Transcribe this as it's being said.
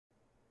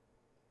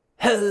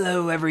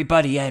Hello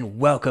everybody and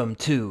welcome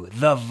to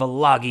the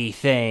Vlogie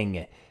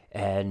thing.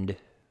 And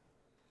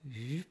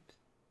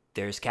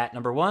there's cat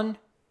number 1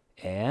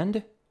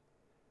 and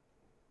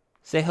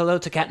say hello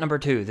to cat number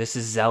 2. This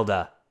is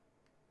Zelda.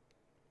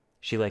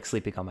 She likes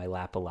sleeping on my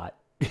lap a lot.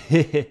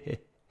 And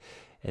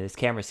this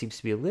camera seems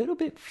to be a little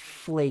bit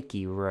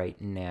flaky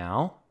right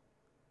now.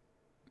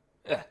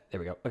 There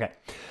we go. Okay.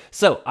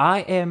 So I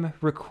am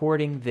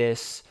recording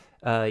this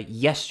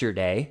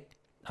yesterday.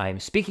 I'm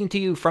speaking to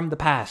you from the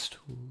past.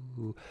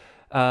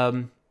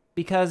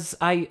 Because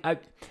I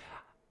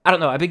don't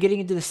know, I've been getting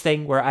into this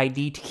thing where I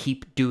need to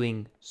keep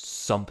doing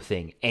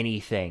something,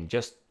 anything,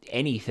 just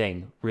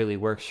anything really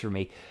works for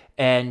me.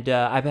 And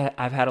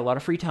I've had a lot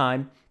of free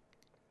time,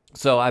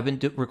 so I've been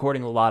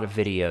recording a lot of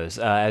videos.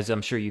 As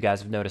I'm sure you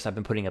guys have noticed, I've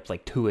been putting up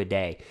like 2 a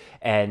day,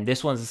 and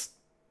this one's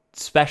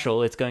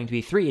special. It's going to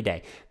be 3 a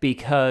day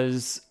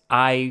because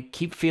I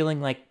keep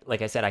feeling like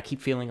I said, I keep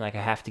feeling like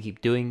I have to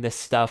keep doing this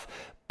stuff.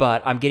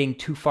 But I'm getting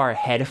too far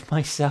ahead of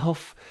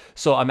myself,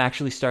 so I'm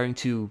actually starting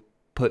to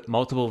put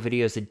multiple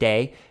videos a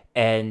day,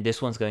 and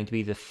this one's going to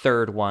be the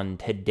 3rd one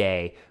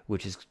today,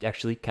 which is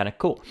actually kind of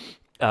cool.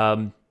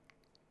 I've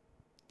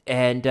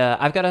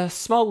got a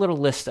small little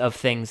list of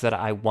things that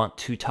I want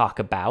to talk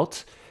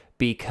about,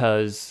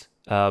 because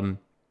I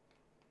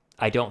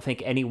don't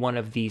think any one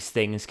of these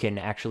things can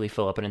actually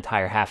fill up an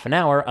entire half an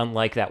hour,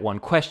 unlike that one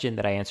question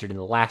that I answered in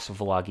the last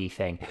Vlogie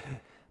thing.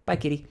 Bye,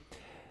 kitty.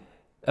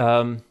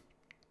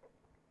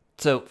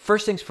 So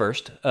first things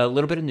first, a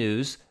little bit of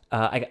news.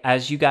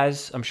 As you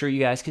guys, I'm sure you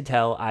guys can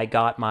tell, I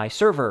got my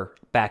server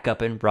back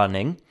up and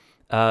running.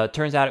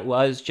 Turns out it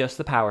was just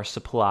the power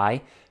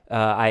supply.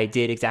 I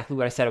did exactly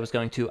what I said I was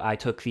going to. I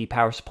took the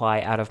power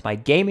supply out of my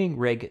gaming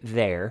rig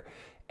there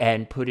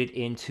and put it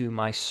into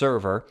my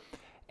server,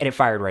 and it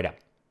fired right up.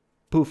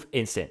 Poof,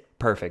 instant,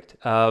 perfect.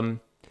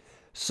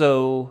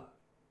 So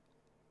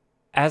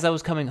as I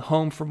was coming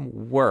home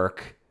from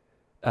work,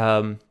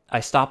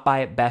 I stopped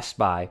by at Best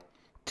Buy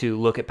to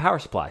look at power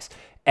supplies.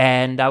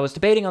 And I was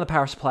debating on the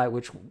power supply,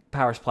 which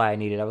power supply I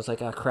needed. I was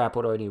like, oh crap,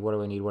 what do I need? What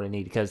do I need? What do I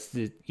need? Because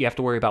you have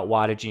to worry about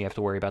wattage and you have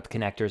to worry about the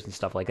connectors and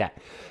stuff like that.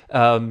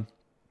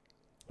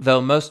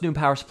 Though most new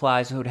power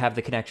supplies would have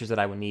the connectors that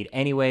I would need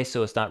anyway,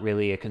 so it's not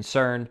really a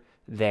concern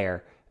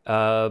there.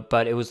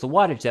 But it was the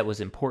wattage that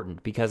was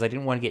important, because I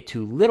didn't want to get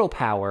too little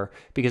power,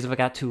 because if I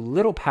got too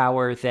little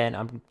power, then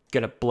I'm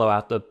going to blow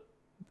out the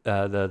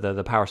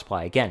power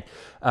supply again.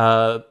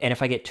 And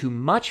if I get too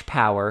much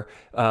power,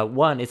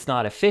 1, it's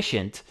not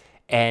efficient,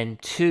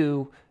 and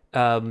 2,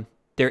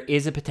 there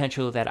is a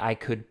potential that I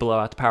could blow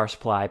out the power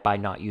supply by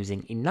not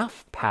using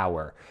enough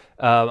power.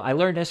 I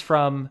learned this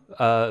from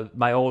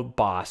my old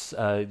boss,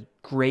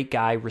 great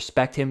guy,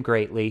 respect him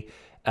greatly.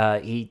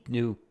 He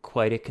knew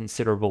quite a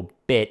considerable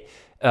bit.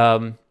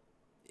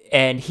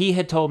 And he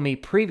had told me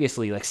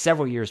previously, like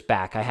several years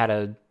back, I had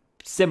a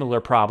similar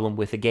problem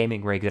with the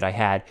gaming rig that I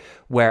had,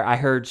 where I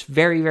heard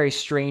very, very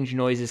strange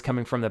noises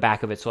coming from the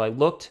back of it. So I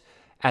looked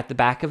at the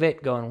back of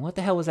it going, what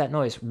the hell was that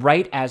noise?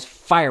 Right as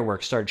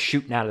fireworks started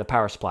shooting out of the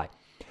power supply.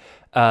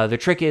 The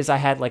trick is I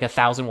had like a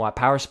 1,000-watt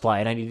power supply,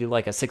 and I needed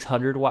like a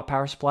 600-watt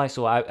power supply.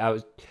 So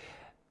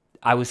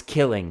I was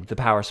killing the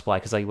power supply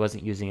because I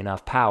wasn't using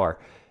enough power.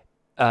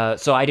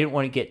 So I didn't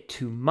want to get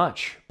too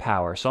much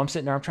power. So I'm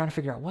sitting there, I'm trying to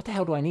figure out, what the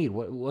hell do I need?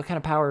 What kind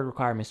of power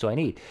requirements do I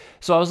need?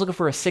 So I was looking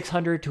for a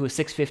 600 to a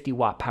 650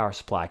 watt power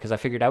supply, because I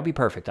figured that would be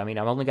perfect. I mean,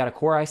 I've only got a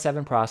Core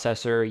i7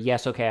 processor.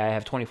 Yes, okay, I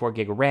have 24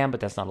 gig of RAM, but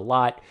that's not a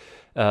lot.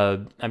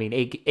 I mean,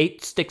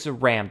 8 sticks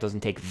of RAM doesn't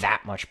take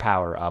that much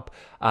power up.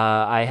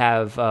 I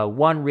have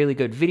one really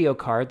good video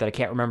card that I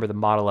can't remember the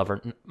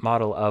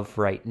model of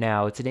right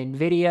now. It's an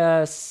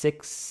NVIDIA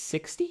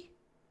 660?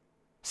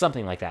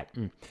 Something like that.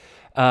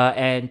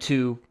 And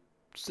 2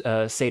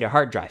 SATA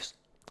hard drives.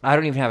 I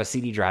don't even have a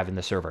CD drive in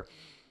the server.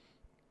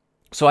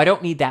 So I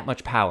don't need that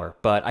much power,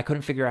 but I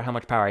couldn't figure out how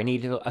much power I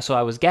needed. So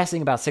I was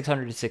guessing about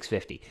 600 to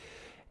 650.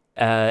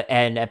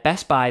 And at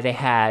Best Buy, they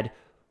had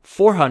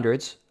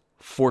 400s,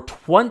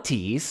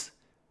 420s,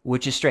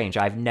 which is strange.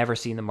 I've never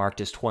seen them marked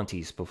as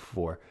 20s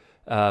before.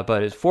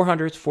 But it's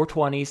 400s,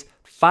 420s,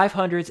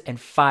 500s, and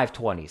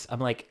 520s. I'm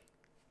like,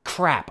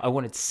 crap, I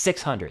wanted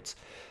 600s.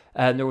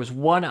 And there was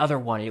one other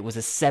one. It was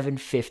a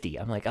 750.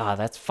 I'm like,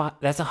 that's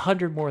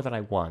 100 more than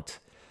I want.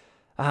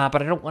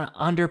 But I don't want to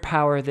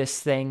underpower this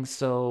thing,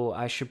 so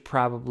I should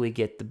probably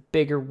get the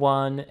bigger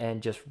one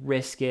and just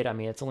risk it. I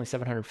mean, it's only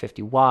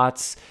 750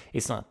 watts.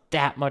 It's not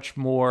that much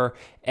more.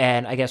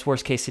 And I guess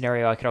worst case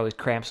scenario, I could always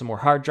cramp some more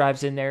hard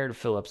drives in there to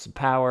fill up some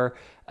power.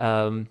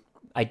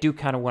 I do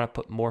kind of want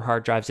to put more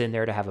hard drives in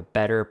there to have a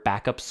better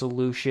backup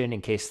solution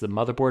in case the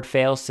motherboard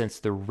fails, since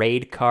the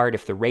RAID card,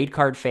 if the RAID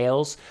card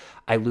fails,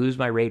 I lose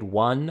my RAID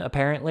 1,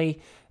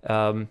 apparently.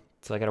 So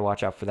I got to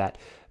watch out for that.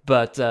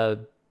 But,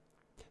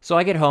 so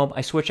I get home,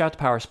 I switch out the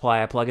power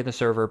supply, I plug in the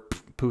server,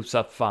 poofs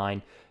up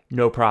fine,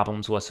 no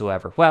problems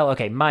whatsoever. Well,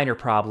 okay, minor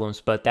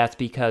problems, but that's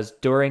because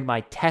during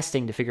my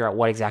testing to figure out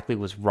what exactly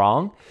was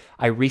wrong,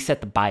 I reset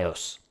the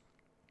BIOS.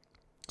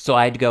 So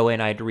I had to go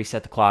in, I had to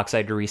reset the clocks, I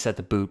had to reset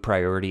the boot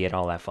priority and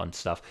all that fun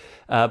stuff.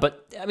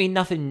 But I mean,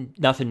 nothing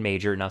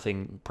major,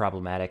 nothing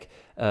problematic.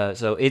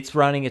 So it's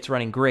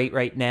running great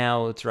right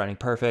now. It's running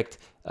perfect.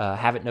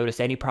 Haven't noticed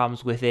any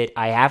problems with it.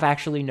 I have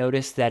actually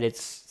noticed that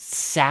it's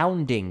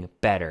sounding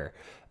better.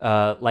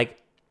 Like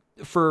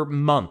for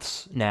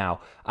months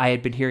now, I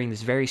had been hearing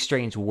this very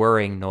strange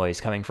whirring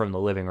noise coming from the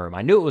living room.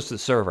 I knew it was the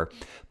server,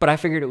 but I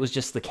figured it was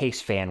just the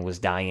case fan was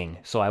dying,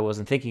 so I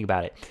wasn't thinking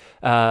about it.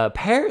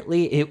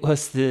 Apparently, it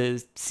was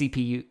the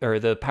CPU or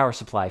the power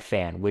supply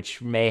fan,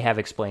 which may have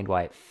explained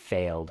why it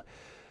failed.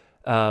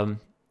 But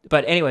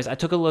anyways, I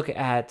took a look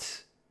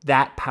at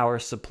that power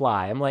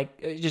supply. I'm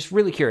like, just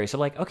really curious. I'm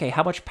like, okay,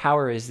 how much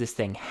power does this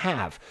thing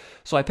have?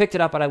 So I picked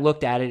it up and I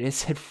looked at it. It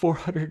said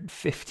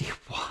 450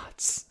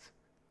 watts.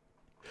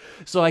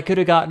 So I could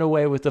have gotten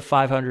away with the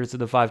 500s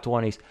and the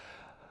 520s.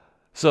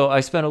 So I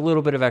spent a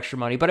little bit of extra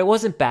money, but it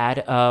wasn't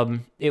bad.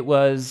 It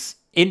was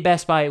in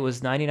Best Buy. It was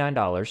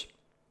 $99.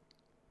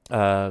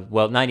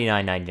 Well,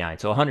 $99.99,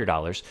 so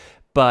 $100.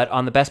 But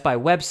on the Best Buy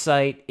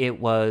website, it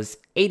was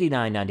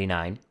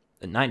 $89.99,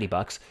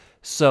 $90.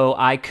 So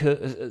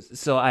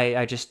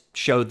I just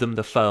showed them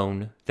the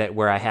phone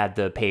where I had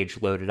the page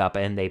loaded up,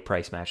 and they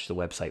price matched the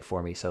website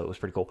for me. So it was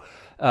pretty cool.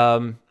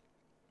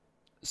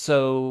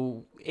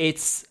 So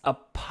it's a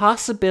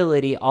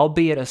possibility,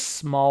 albeit a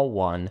small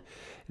one,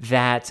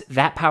 that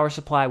power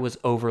supply was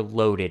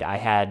overloaded. I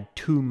had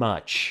too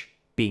much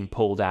being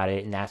pulled at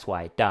it, and that's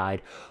why it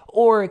died.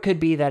 Or it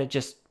could be that it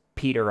just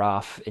petered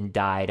off and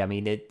died. I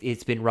mean,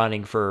 it's been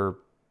running for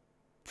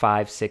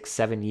 5, 6,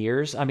 7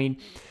 years. I mean,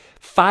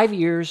 5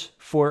 years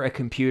for a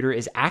computer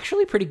is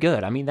actually pretty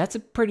good. I mean, that's a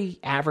pretty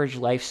average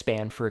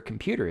lifespan for a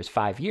computer is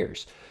 5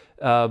 years.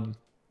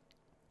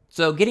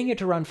 So getting it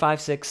to run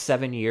 5, 6,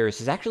 7 years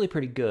is actually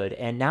pretty good.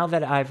 And now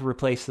that I've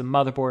replaced the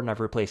motherboard and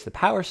I've replaced the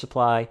power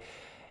supply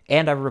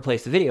and I've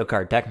replaced the video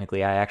card,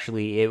 technically,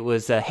 it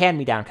was a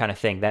hand-me-down kind of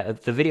thing.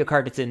 That the video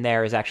card that's in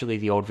there is actually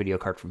the old video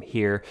card from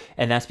here.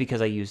 And that's because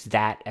I used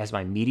that as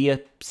my media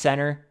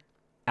center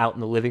out in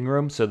the living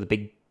room. So the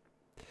big,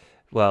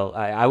 well,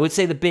 I would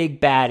say the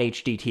big bad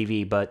HD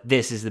TV, but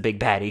this is the big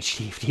bad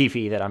HD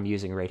TV that I'm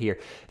using right here.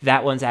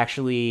 That one's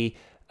actually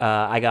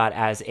I got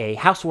as a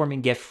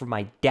housewarming gift from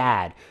my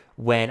dad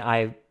when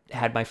I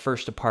had my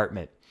first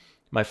apartment.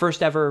 My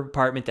first ever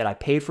apartment that I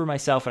paid for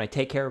myself and I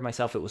take care of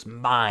myself. It was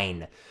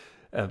mine.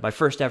 My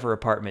first ever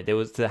apartment. It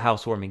was the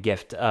housewarming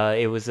gift.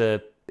 It's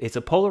a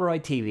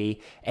Polaroid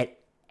TV, and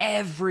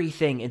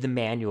everything in the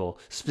manual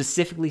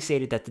specifically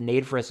stated that the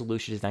native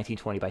resolution is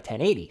 1920 by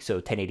 1080,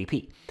 so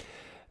 1080p.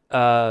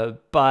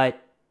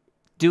 But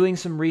doing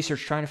some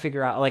research, trying to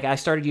figure out, like I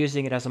started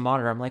using it as a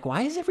monitor. I'm like,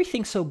 why is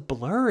everything so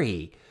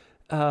blurry?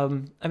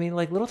 I mean,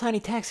 like little tiny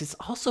text, it's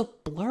also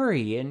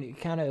blurry and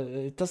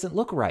it doesn't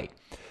look right.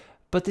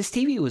 But this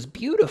TV was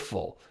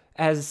beautiful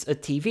as a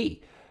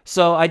TV.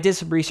 So I did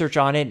some research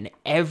on it, and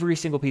every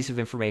single piece of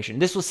information,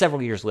 this was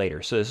several years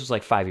later, so this was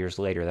like 5 years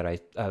later that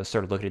I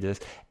started looking into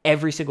this.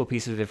 Every single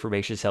piece of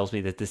information tells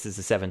me that this is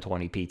a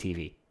 720p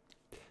TV.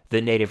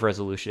 The native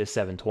resolution is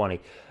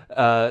 720.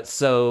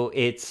 So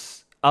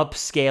it's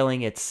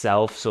upscaling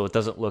itself, so it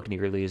doesn't look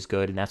nearly as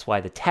good, and that's why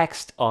the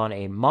text on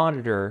a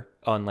monitor,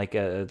 on like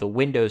the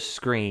Windows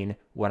screen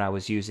when I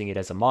was using it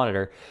as a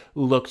monitor,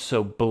 looked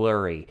so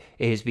blurry.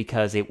 It is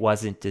because it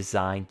wasn't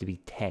designed to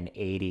be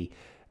 1080.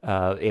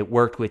 It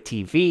worked with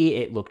TV,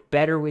 it looked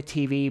better with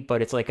TV,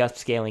 but it's like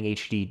upscaling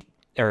HD,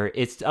 or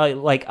it's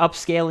like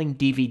upscaling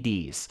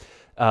DVDs.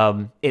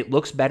 It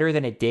looks better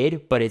than it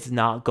did, but it's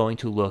not going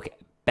to look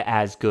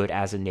as good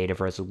as a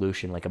native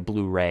resolution like a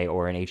Blu-ray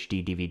or an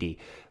HD DVD,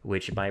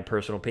 which in my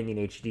personal opinion,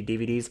 HD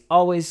DVDs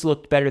always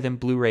looked better than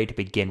Blu-ray to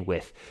begin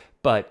with,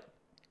 but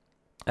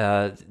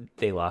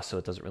they lost, so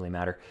it doesn't really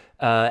matter.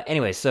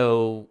 Anyway,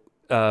 so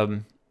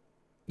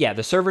yeah,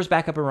 the server's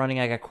back up and running.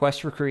 I got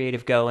Quest for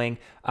Creative going.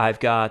 I've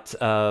got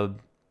a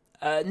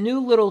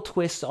new little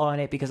twist on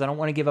it because I don't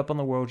want to give up on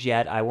the world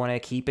yet. I want to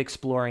keep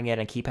exploring it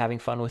and keep having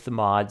fun with the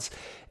mods.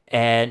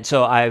 And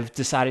so I've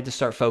decided to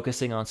start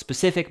focusing on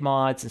specific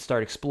mods and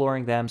start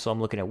exploring them. So I'm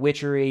looking at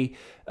Witchery.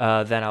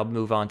 Then I'll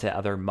move on to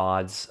other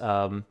mods.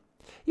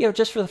 You know,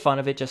 just for the fun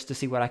of it, just to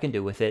see what I can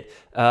do with it.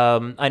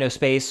 I know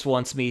Space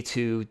wants me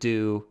to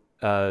do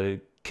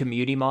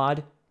Community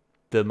Mod,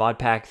 the mod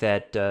pack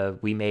that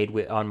we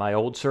made on my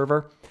old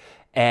server.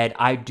 And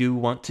I do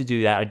want to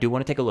do that. I do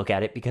want to take a look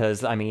at it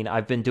because, I mean,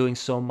 I've been doing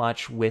so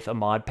much with a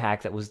mod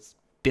pack that was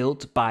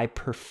built by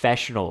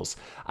professionals.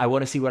 I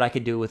want to see what I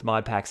can do with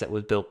mod packs that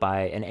was built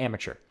by an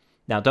amateur.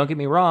 Now, don't get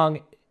me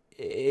wrong,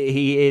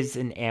 he is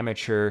an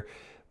amateur,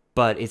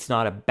 but it's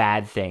not a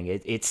bad thing.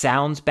 It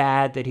sounds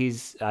bad that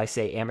I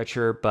say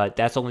amateur, but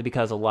that's only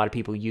because a lot of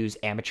people use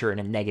amateur in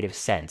a negative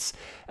sense.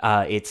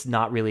 It's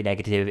not really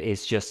negative,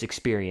 it's just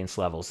experience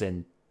levels.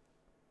 And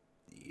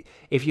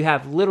if you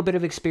have a little bit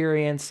of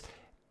experience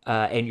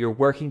and you're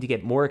working to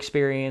get more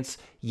experience,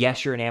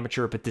 yes, you're an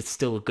amateur, but that's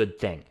still a good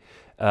thing.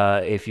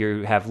 If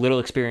you have little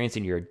experience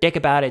and you're a dick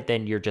about it,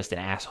 then you're just an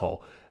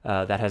asshole.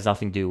 That has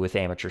nothing to do with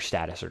amateur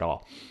status at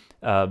all.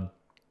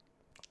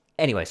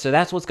 Anyway, so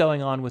that's what's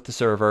going on with the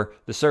server.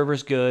 The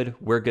server's good.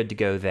 We're good to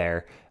go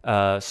there.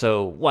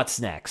 So what's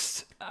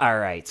next? All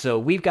right, so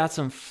we've got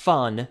some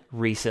fun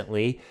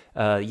recently.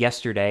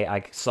 Yesterday,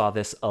 I saw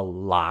this a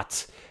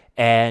lot.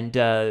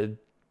 And,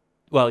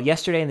 well,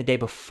 yesterday and the day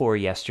before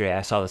yesterday,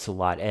 I saw this a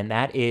lot. And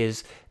that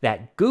is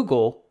that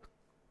Google,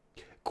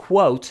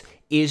 quote,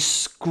 is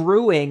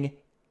screwing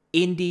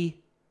indie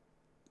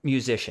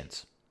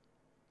musicians.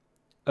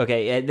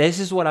 Okay, and this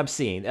is what I'm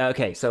seeing.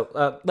 Okay,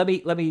 so let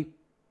me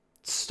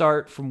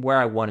start from where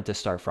I wanted to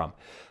start from.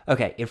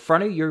 Okay, in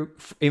front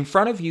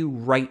of you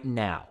right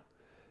now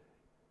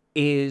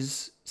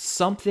is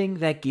something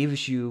that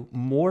gives you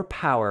more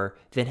power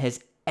than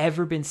has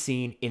ever been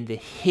seen in the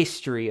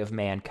history of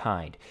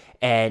mankind,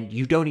 and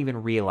you don't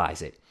even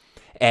realize it.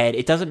 And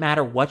it doesn't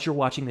matter what you're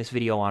watching this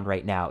video on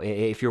right now.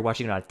 If you're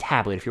watching it on a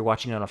tablet, if you're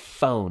watching it on a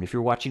phone, if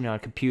you're watching it on a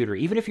computer,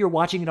 even if you're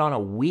watching it on a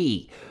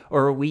Wii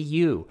or a Wii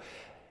U,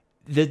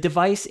 the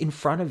device in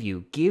front of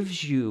you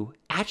gives you,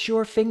 at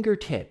your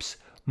fingertips,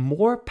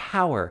 more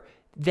power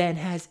than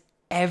has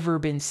ever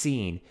been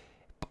seen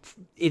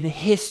in the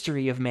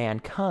history of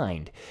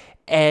mankind.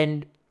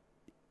 And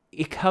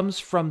it comes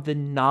from the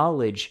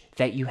knowledge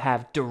that you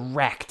have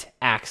direct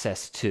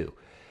access to.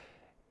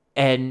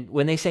 And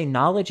when they say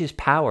knowledge is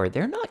power,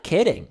 they're not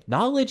kidding.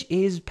 Knowledge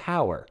is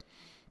power.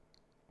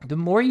 The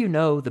more you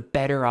know, the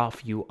better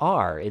off you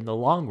are in the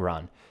long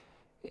run,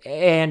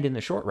 and in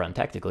the short run,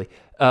 technically.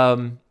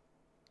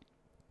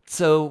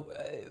 So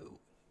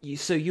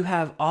you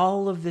have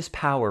all of this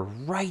power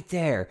right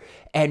there,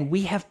 and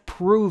we have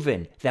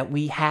proven that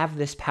we have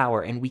this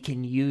power and we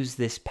can use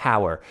this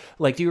power.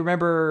 Like, do you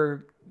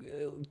remember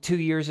 2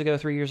 years ago,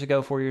 3 years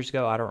ago, 4 years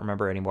ago? I don't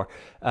remember anymore.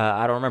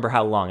 I don't remember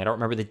how long. I don't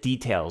remember the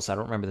details. I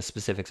don't remember the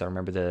specifics. I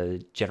remember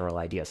the general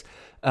ideas.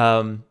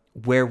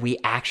 Where we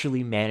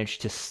actually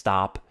managed to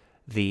stop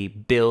the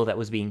bill that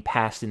was being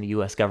passed in the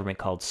U.S. government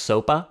called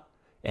SOPA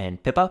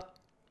and PIPA.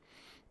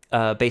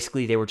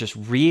 Basically, they were just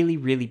really,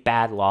 really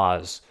bad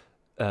laws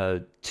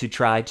to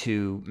try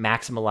to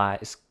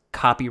maximize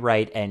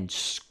copyright and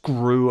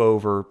screw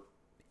over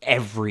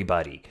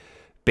everybody,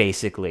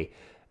 basically,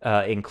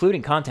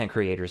 including content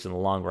creators in the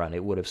long run.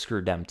 It would have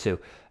screwed them too.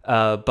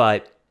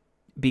 But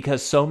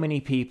because so many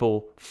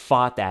people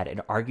fought that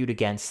and argued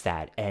against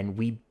that, and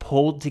we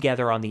pulled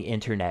together on the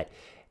internet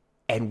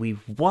and we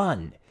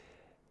won,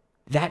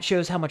 that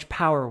shows how much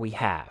power we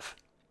have.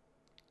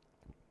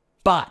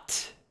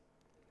 But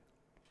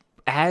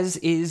as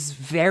is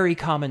very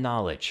common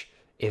knowledge,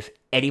 if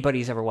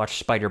anybody's ever watched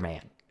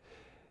Spider-Man,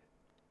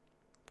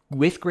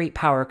 with great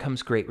power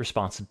comes great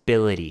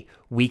responsibility.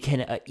 We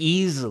can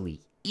easily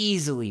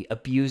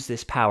abuse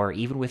this power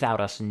even without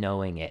us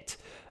knowing it.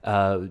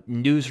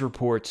 News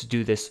reports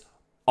do this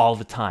all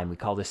the time. We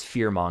call this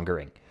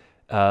fear-mongering.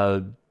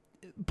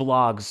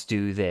 Blogs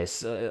do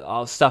this.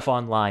 All stuff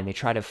online, they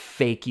try to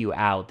fake you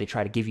out. They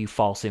try to give you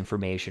false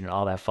information and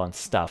all that fun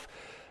stuff.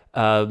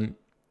 And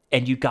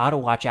you got to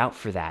watch out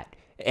for that.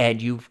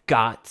 And you've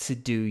got to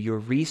do your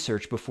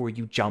research before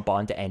you jump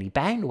onto any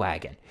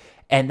bandwagon.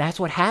 And that's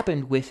what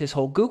happened with this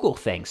whole Google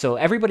thing. So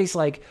everybody's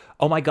like,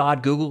 oh my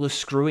God, Google is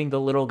screwing the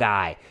little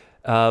guy.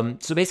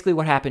 So basically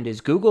what happened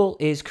is Google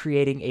is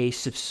creating a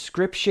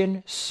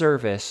subscription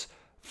service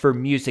for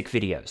music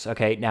videos.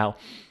 Okay, now,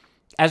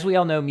 as we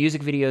all know,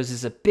 music videos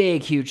is a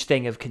big, huge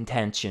thing of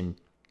contention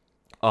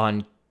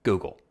on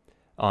Google,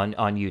 on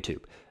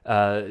YouTube.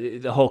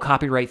 The whole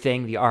copyright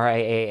thing, the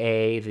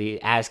RIAA, the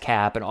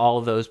ASCAP, and all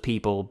of those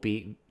people,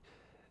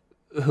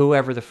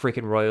 whoever the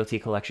freaking royalty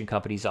collection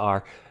companies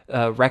are,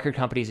 record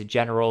companies in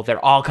general,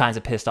 they're all kinds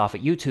of pissed off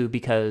at YouTube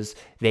because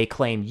they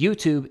claim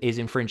YouTube is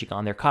infringing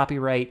on their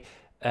copyright,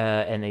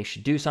 and they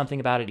should do something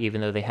about it, even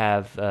though they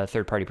have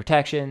third-party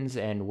protections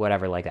and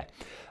whatever like that.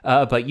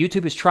 But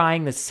YouTube is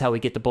trying. This is how we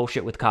get the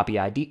bullshit with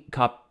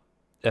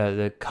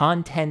the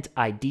content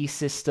ID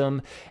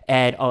system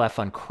and all that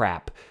fun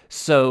crap.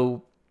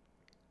 So,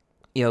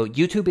 you know,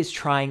 YouTube is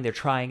trying, they're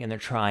trying, and they're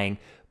trying,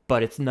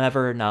 but it's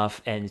never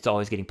enough, and it's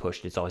always getting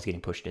pushed, it's always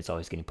getting pushed, it's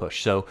always getting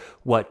pushed. So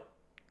what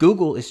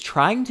Google is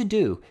trying to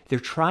do, they're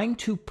trying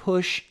to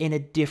push in a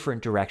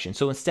different direction.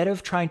 So instead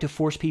of trying to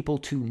force people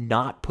to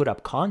not put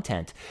up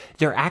content,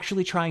 they're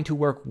actually trying to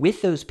work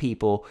with those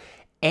people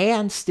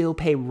and still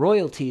pay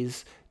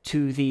royalties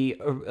to the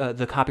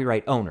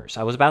copyright owners.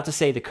 I was about to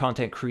say the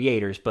content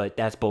creators, but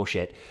that's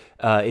bullshit.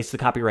 It's the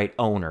copyright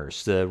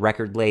owners, the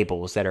record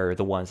labels, that are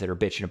the ones that are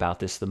bitching about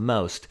this the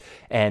most,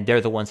 and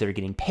they're the ones that are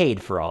getting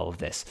paid for all of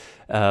this.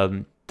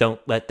 Don't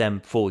let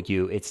them fool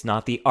you. It's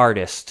not the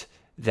artist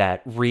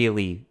that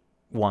really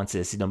wants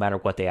this, no matter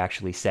what they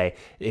actually say.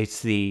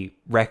 It's the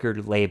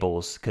record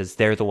labels, because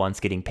they're the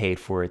ones getting paid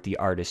for it. The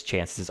artist,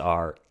 chances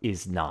are,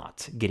 is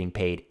not getting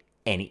paid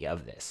any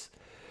of this.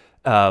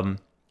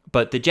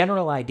 But the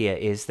general idea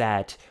is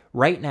that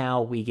right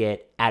now we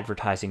get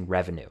advertising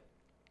revenue.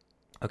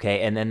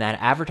 Okay, and then that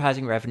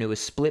advertising revenue is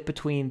split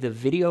between the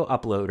video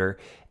uploader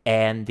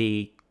and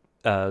the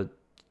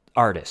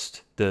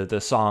artist,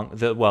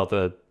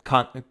 the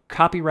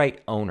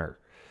copyright owner.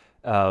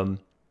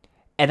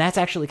 And that's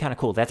actually kind of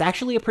cool. That's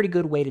actually a pretty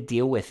good way to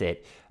deal with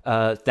it.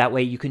 That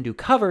way you can do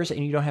covers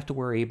and you don't have to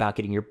worry about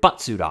getting your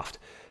butt suit offed.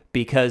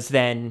 Because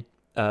then,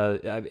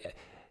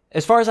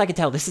 as far as I can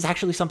tell, this is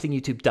actually something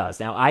YouTube does.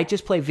 Now, I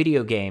just play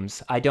video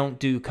games. I don't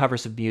do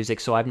covers of music,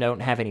 so I don't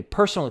have any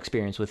personal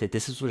experience with it.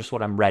 This is just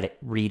what I'm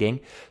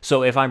reading.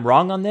 So if I'm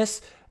wrong on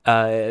this,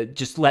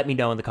 just let me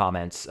know in the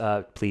comments.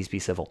 Please be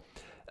civil.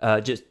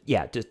 Just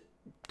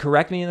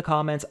correct me in the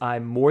comments.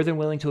 I'm more than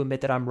willing to admit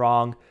that I'm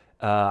wrong.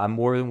 I'm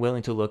more than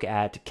willing to look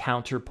at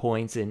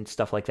counterpoints and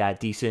stuff like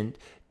that, decent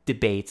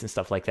debates and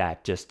stuff like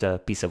that. Just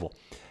be civil.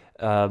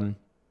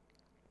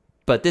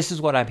 But this is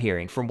what I'm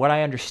hearing. From what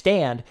I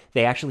understand,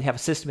 they actually have a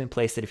system in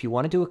place that if you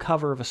want to do a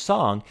cover of a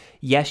song,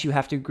 yes, you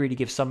have to agree to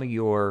give some of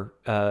your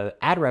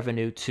ad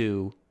revenue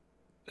to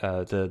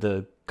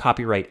the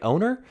copyright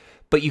owner,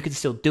 but you can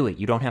still do it.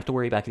 You don't have to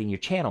worry about getting your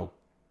channel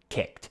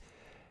kicked.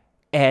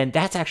 And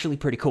that's actually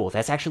pretty cool.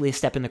 That's actually a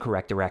step in the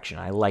correct direction.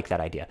 I like that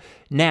idea.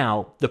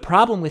 Now, the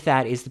problem with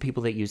that is the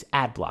people that use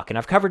ad block. And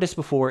I've covered this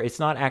before. It's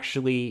not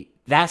actually,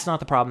 that's not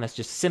the problem. That's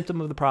just a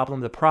symptom of the problem.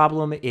 The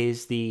problem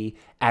is the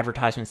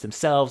advertisements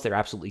themselves. They're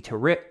absolutely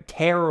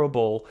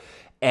terrible.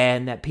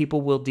 And that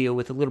people will deal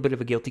with a little bit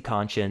of a guilty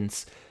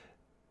conscience,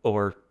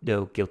 or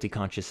no guilty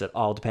conscience at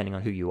all, depending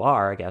on who you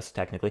are, I guess,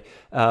 technically.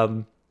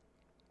 And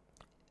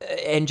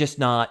just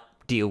not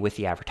deal with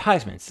the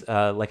advertisements.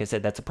 Like I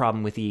said, that's a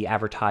problem with the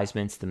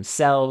advertisements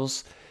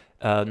themselves,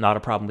 not a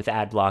problem with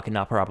ad block, and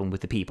not a problem with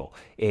the people.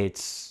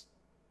 It's,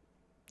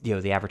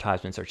 the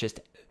advertisements are just,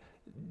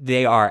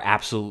 they are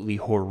absolutely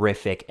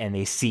horrific, and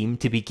they seem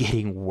to be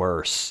getting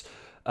worse.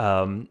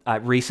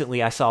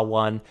 Recently I saw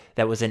one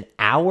that was an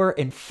hour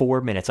and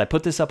 4 minutes. I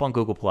put this up on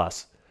Google+,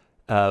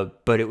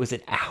 but it was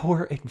an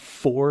hour and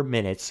 4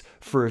 minutes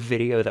for a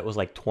video that was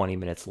like 20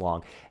 minutes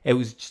long. It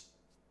was just,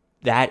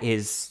 that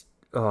is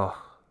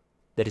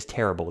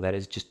terrible. That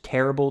is just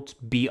terrible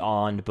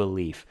beyond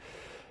belief.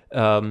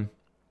 But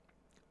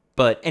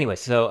anyway,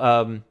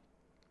 so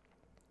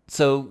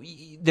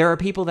there are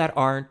people that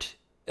aren't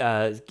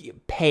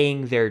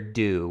paying their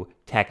due,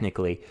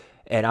 technically.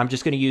 And I'm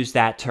just going to use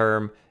that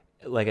term.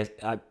 Like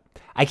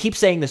I keep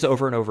saying this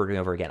over and over and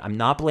over again. I'm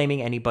not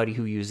blaming anybody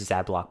who uses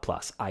AdBlock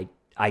Plus. I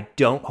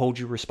don't hold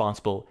you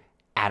responsible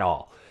at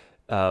all,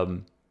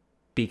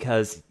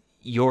 because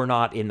you're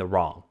not in the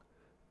wrong.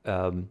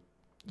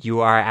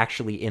 You are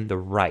actually in the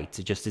right.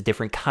 It's just a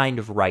different kind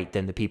of right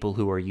than the people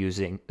who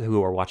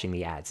are watching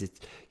the ads. It's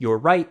you're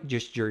right,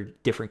 just your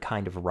different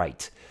kind of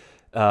right.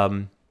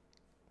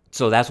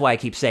 So that's why I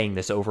keep saying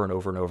this over and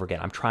over and over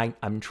again. I'm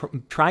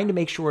trying to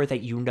make sure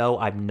that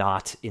I'm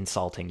not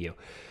insulting you.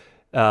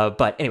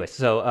 But anyway,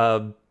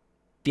 so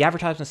the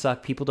advertisements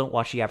suck. People don't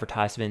watch the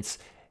advertisements.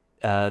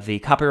 The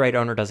copyright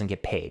owner doesn't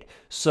get paid.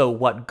 So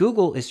what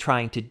Google is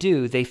trying to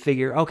do, they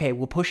figure, okay,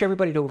 we'll push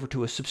everybody over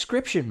to a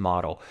subscription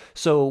model.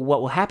 So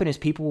what will happen is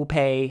people will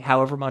pay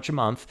however much a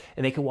month,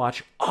 and they can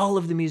watch all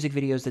of the music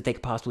videos that they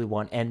could possibly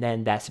want, and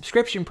then that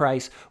subscription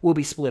price will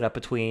be split up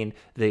between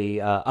the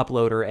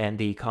uploader and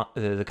the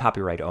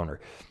copyright owner.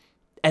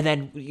 And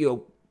then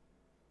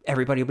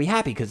everybody will be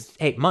happy because,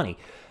 hey, money.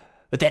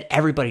 But then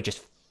everybody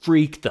just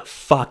freaked the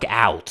fuck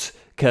out.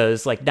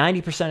 Because like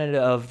 90%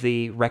 of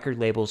the record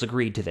labels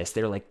agreed to this.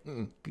 They're like,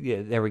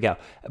 yeah, there we go.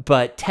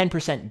 But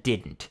 10%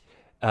 didn't.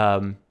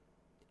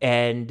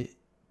 And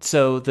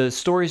so the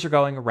stories are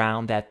going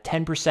around that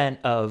 10%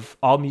 of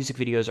all music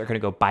videos are going to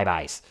go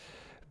bye-byes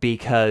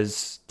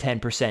because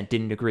 10%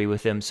 didn't agree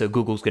with them, so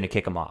Google's going to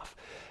kick them off.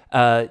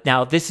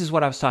 Now, this is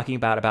what I was talking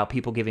about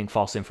people giving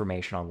false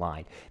information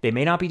online. They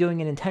may not be doing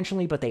it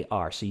intentionally, but they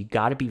are. So you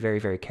got to be very,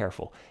 very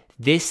careful.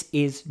 This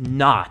is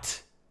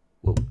not...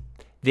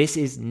 This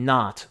is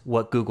not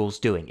what Google's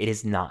doing. It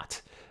is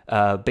not.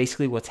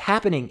 Basically, what's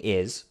happening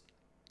is,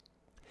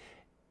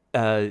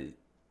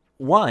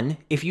 one,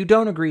 if you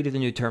don't agree to the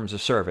new terms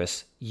of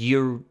service,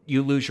 you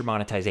lose your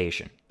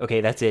monetization.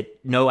 Okay, that's it.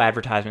 No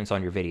advertisements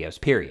on your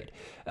videos, period.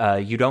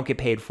 You don't get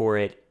paid for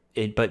it,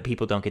 but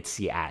people don't get to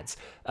see ads.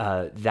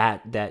 I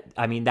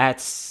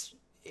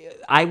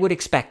would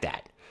expect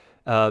that.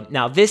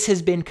 Now, this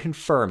has been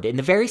confirmed. In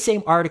the very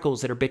same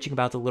articles that are bitching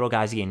about the little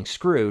guys getting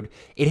screwed,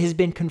 it has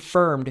been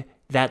confirmed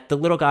that the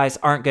little guys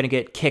aren't going to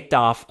get kicked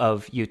off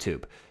of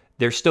YouTube.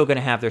 They're still going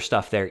to have their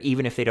stuff there,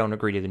 even if they don't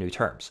agree to the new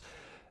terms.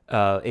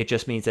 It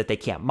just means that they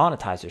can't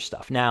monetize their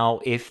stuff.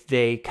 Now, if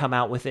they come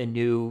out with a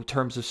new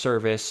terms of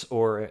service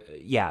or,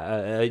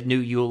 a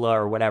new EULA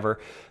or whatever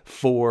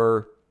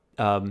for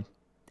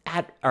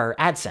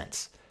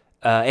AdSense,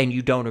 and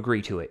you don't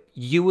agree to it,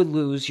 you would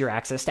lose your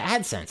access to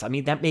AdSense. I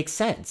mean, that makes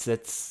sense.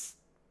 It's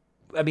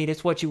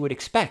what you would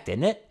expect,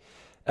 isn't it?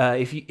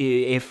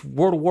 If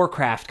World of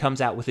Warcraft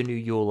comes out with a new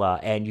EULA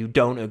and you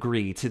don't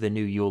agree to the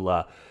new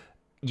EULA,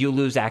 you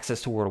lose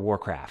access to World of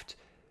Warcraft.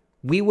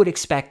 We would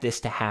expect this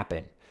to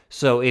happen.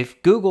 So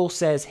if Google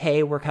says,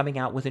 hey, we're coming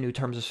out with a new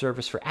terms of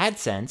service for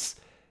AdSense,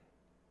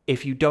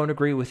 if you don't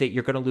agree with it,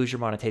 you're going to lose your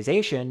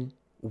monetization.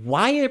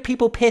 Why are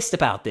people pissed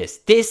about this?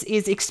 This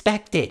is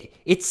expected.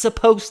 It's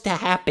supposed to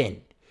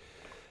happen.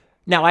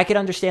 Now, I can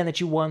understand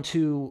that you want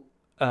to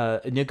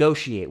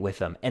negotiate with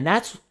them. And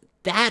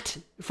that,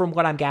 from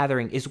what I'm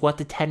gathering, is what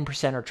the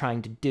 10% are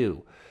trying to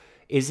do,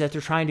 is that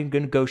they're trying to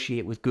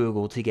negotiate with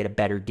Google to get a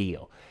better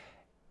deal.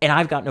 And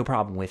I've got no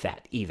problem with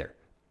that either.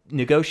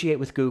 Negotiate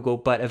with Google,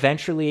 but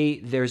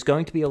eventually there's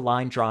going to be a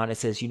line drawn that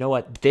says, you know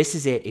what, this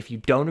is it. If you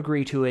don't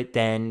agree to it,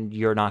 then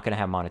you're not going to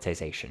have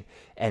monetization.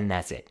 And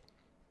that's it.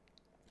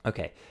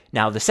 Okay.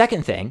 Now, the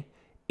second thing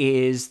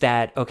is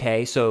that,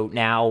 okay, so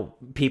now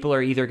people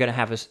are either going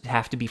to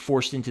have to be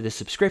forced into the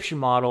subscription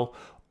model,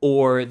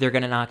 or they're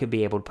going to not going to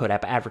be able to put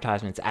up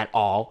advertisements at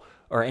all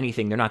or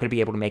anything. They're not going to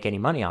be able to make any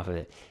money off of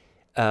it.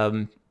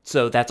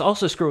 So that's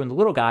also screwing the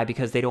little guy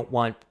because they don't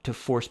want to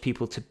force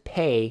people to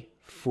pay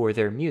for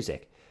their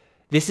music.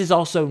 This is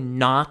also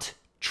not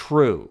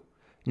true.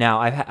 Now,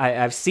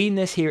 I've seen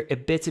this here,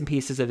 bits and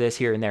pieces of this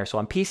here and there, so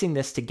I'm piecing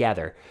this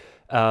together.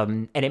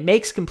 And it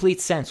makes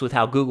complete sense with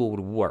how Google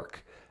would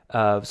work.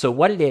 So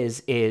what it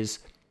is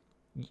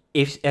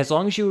as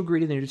long as you agree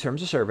to the new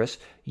terms of service,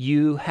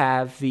 you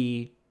have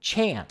the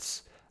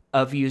chance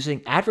of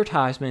using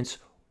advertisements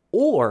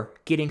or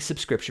getting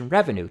subscription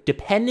revenue,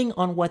 depending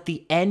on what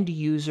the end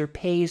user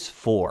pays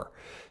for.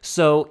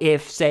 So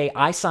if, say,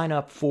 I sign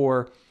up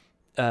for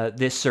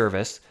this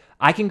service,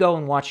 I can go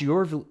and watch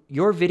your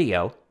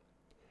video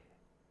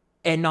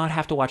and not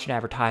have to watch an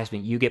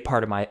advertisement. You get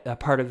part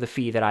of the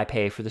fee that I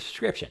pay for the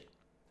subscription.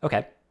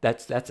 Okay,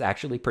 that's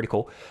actually pretty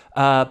cool.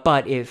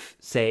 But if,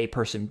 say,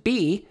 person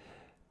B,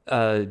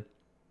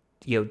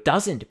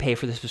 doesn't pay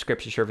for the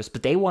subscription service,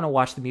 but they want to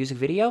watch the music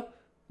video,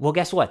 well,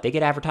 guess what? They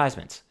get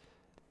advertisements.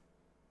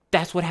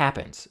 That's what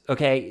happens.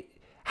 Okay.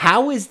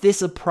 How is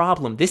this a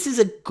problem? This is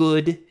a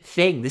good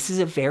thing. This is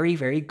a very,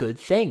 very good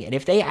thing. And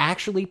if they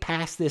actually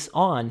pass this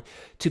on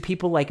to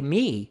people like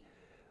me,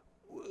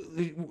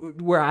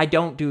 where I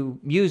don't do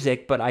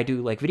music, but I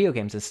do like video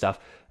games and stuff,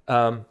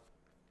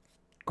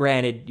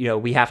 granted,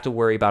 we have to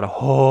worry about a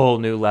whole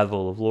new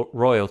level of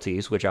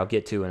royalties, which I'll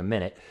get to in a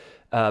minute,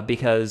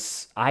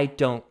 because I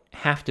don't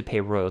have to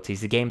pay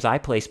royalties. The games I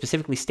play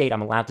specifically state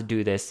I'm allowed to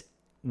do this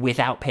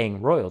without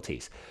paying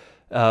royalties.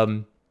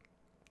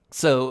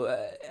 So,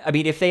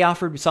 if they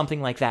offered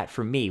something like that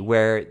for me,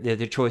 where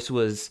the choice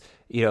was,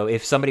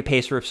 if somebody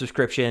pays for a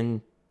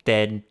subscription,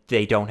 then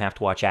they don't have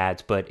to watch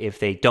ads. But if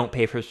they don't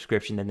pay for a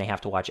subscription, then they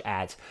have to watch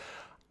ads.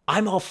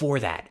 I'm all for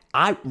that.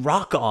 I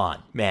rock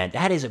on, man.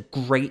 That is a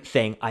great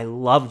thing. I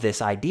love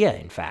this idea,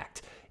 in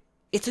fact.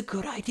 It's a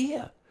good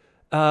idea.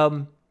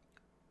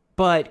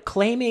 But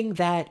claiming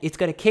that it's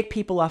going to kick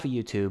people off of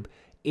YouTube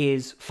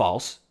is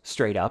false,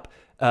 straight up.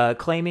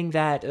 Claiming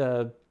that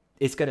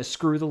it's going to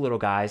screw the little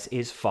guys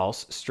is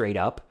false, straight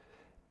up.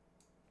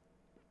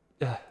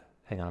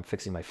 Hang on, I'm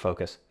fixing my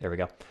focus. There we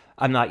go.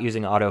 I'm not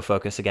using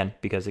autofocus again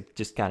because it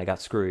just kind of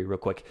got screwy real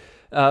quick.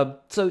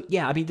 So,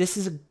 yeah, this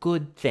is a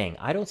good thing.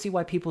 I don't see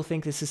why people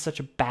think this is such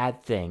a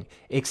bad thing,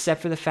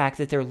 except for the fact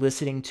that they're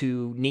listening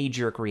to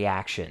knee-jerk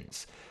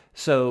reactions.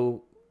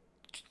 So,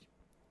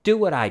 do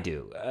what I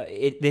do.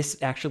 This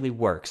actually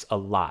works a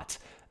lot.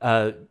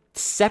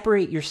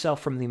 Separate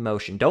yourself from the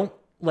emotion. Don't,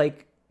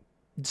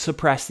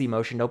 suppress the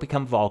emotion. Don't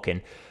become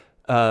Vulcan.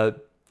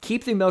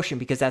 Keep the emotion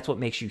because that's what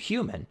makes you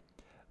human.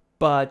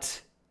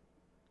 But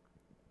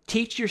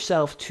teach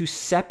yourself to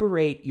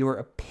separate your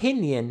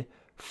opinion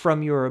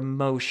from your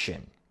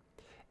emotion.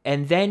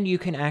 And then you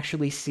can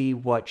actually see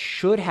what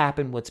should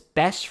happen, what's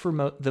best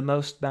for the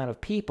most amount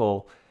of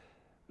people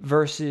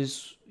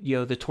versus,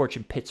 the torch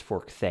and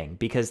pitchfork thing.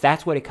 Because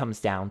that's what it comes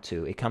down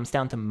to. It comes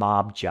down to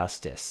mob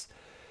justice.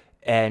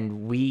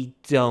 And we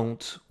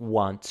don't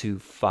want to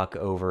fuck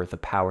over the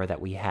power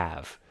that we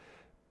have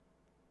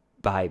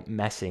by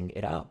messing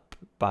it up,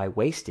 by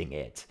wasting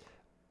it.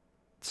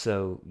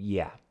 So,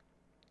 yeah.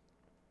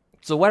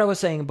 So what I was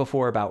saying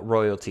before about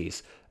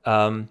royalties,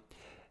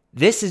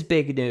 this is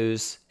big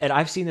news, and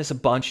I've seen this a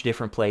bunch of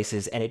different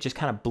places, and it just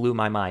kind of blew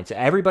my mind. So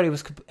everybody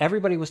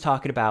was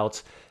talking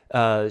about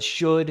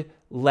should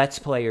Let's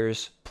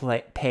Players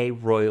pay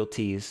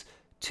royalties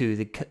to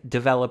the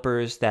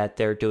developers that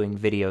they're doing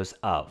videos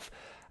of.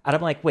 And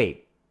I'm like,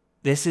 wait,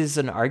 this is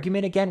an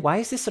argument again? Why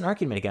is this an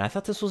argument again? I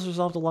thought this was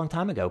resolved a long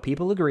time ago.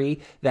 People agree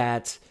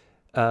that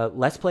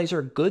Let's Plays are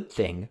a good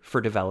thing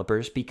for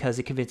developers because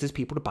it convinces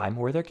people to buy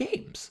more of their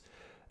games.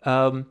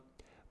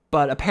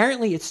 But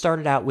apparently it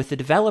started out with the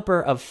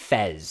developer of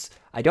Fez.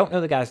 I don't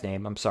know the guy's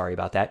name. I'm sorry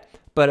about that.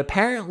 But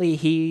apparently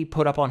he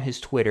put up on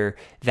his Twitter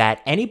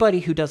that anybody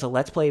who does a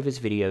Let's Play of his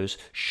videos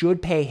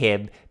should pay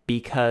him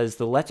because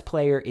the Let's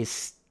Player is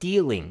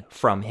stealing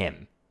from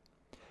him.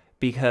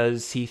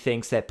 Because he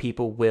thinks that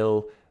people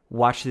will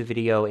watch the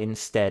video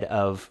instead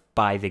of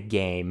buy the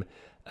game.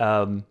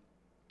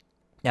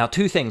 Now,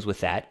 two things with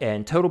that,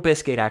 and Total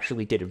Biscuit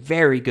actually did a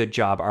very good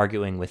job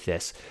arguing with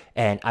this,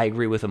 and I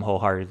agree with him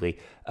wholeheartedly.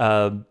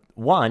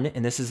 One,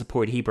 and this is the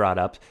point he brought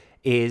up,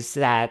 is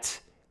that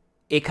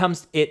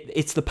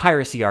it's the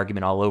piracy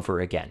argument all over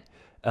again.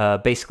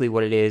 Basically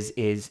what it is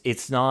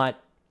it's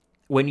not,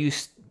 when you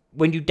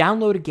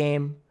download a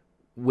game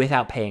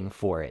without paying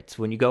for it,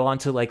 when you go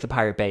onto the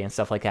Pirate Bay and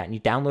stuff like that, and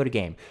you download a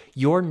game,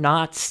 you're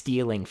not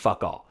stealing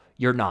fuck all.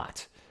 You're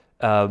not.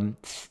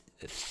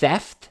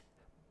 Theft,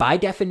 by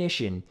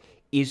definition,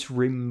 is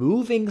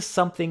removing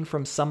something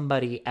from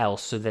somebody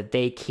else so that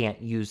they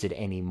can't use it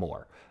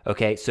anymore.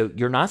 Okay, so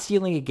you're not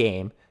stealing a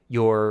game,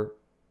 you're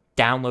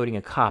downloading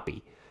a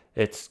copy.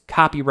 It's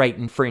copyright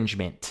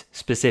infringement,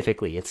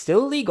 specifically. It's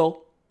still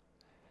illegal,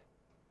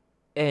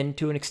 and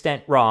to an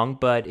extent wrong,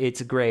 but it's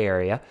a gray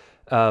area.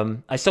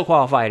 I still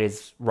qualify it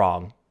as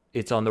wrong.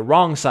 It's on the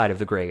wrong side of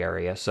the gray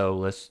area, so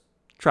let's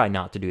try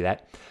not to do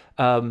that.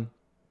 So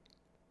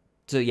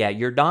yeah,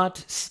 you're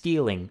not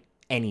stealing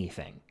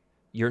anything.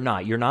 You're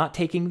not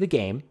taking the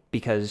game,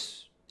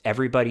 because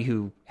everybody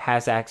who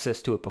has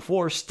access to it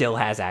before still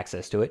has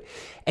access to it.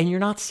 And you're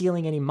not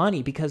stealing any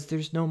money, because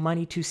there's no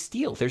money to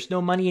steal. There's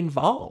no money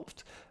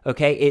involved.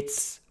 Okay?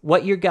 It's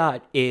what you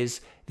got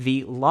is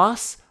the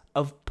loss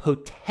of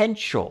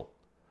potential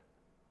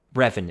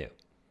revenue.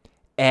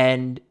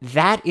 And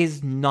that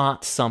is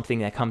not something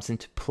that comes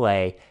into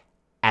play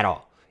at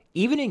all.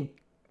 Even in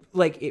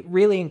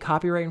in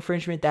copyright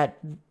infringement, that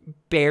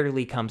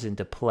barely comes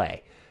into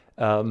play.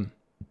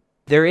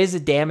 There is a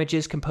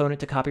damages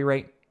component to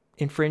copyright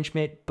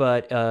infringement,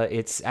 but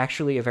it's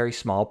actually a very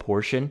small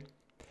portion,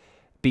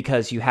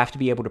 because you have to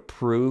be able to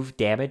prove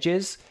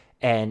damages,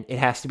 and it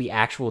has to be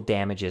actual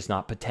damages,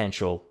 not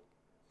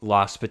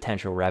lost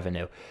potential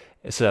revenue.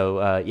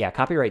 So yeah,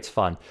 copyright's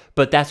fun,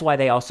 but that's why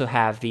they also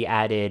have the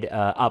added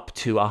up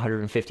to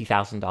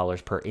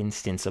 $150,000 per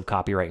instance of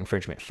copyright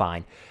infringement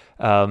fine.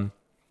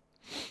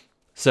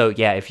 So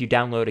yeah, if you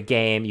download a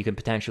game, you can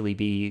potentially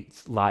be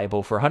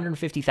liable for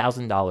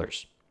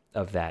 $150,000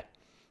 of that.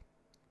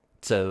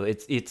 So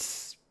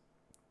it's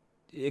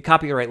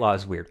copyright law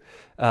is weird,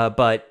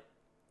 but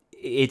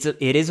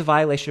it is a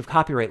violation of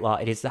copyright law.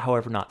 It is,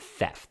 however, not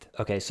theft.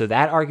 Okay, so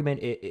that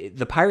argument,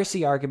 the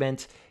piracy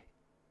argument,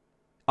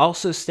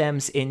 also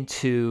stems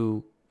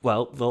into,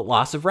 well, the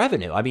loss of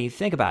revenue. I mean,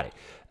 think about it.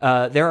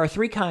 There are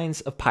three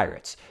kinds of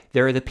pirates.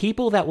 There are the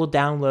people that will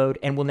download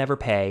and will never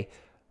pay,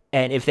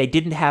 and if they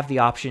didn't have the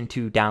option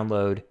to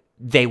download,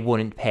 they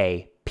wouldn't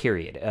pay,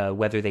 period.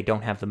 Whether they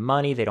don't have the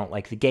money, they don't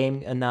like the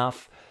game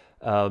enough,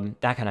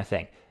 that kind of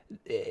thing.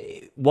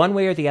 One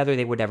way or the other,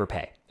 they would never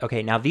pay.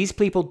 Okay, now these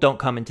people don't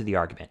come into the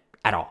argument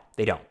at all.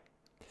 They don't.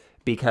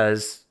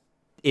 Because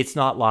it's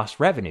not lost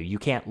revenue. You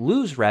can't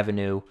lose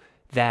revenue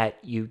that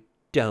you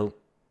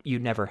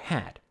never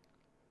had.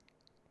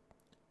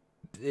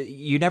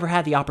 You never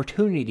had the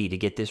opportunity to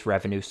get this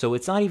revenue, so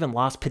it's not even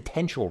lost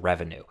potential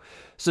revenue.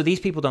 So these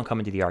people don't come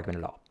into the argument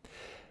at all.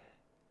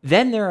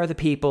 Then there are the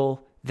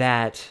people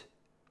that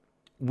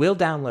will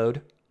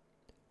download,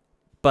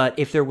 but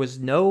if there was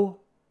no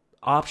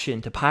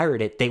option to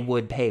pirate it, they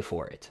would pay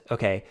for it.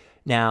 Okay.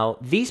 Now,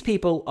 these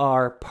people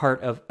are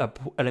part of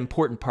an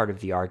important part of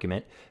the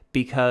argument,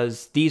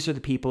 because these are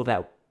the people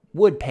that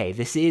would pay.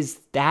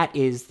 That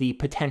is the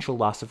potential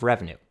loss of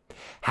revenue.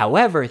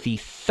 However, the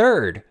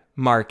third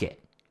market,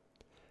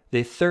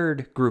 the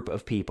third group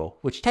of people,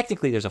 which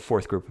technically there's a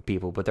fourth group of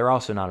people, but they're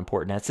also not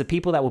important. That's the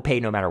people that will pay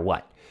no matter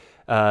what.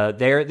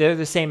 They're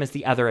the same as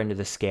the other end of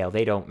the scale.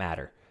 They don't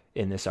matter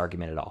in this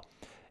argument at all.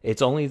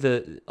 It's only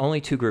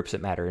two groups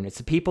that matter, and it's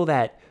the people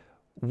that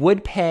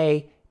would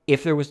pay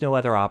if there was no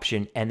other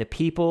option, and the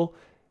people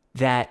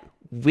that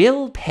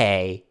will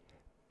pay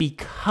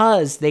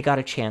because they got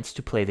a chance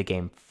to play the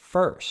game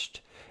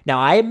first. Now,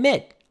 I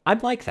admit, I'm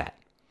like that.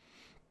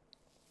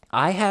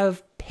 I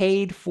have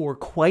paid for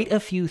quite a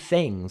few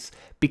things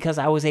because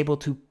I was able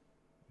to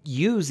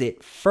use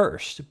it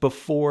first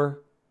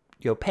before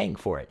paying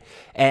for it.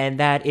 And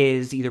that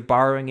is either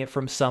borrowing it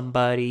from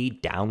somebody,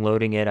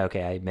 downloading it.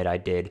 Okay, I admit I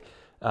did.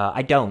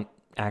 I don't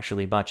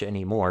actually much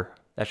anymore.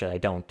 Actually, I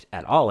don't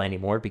at all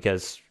anymore,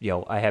 because,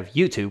 I have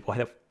YouTube. Why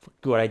the fuck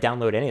would I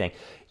download anything?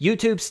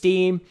 YouTube,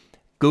 Steam,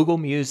 Google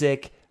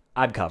Music,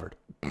 I'm covered.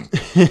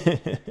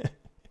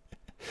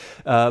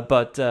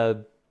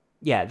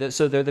 Yeah,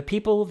 so they're the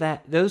people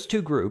that, those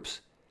two groups,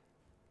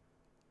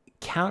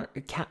 what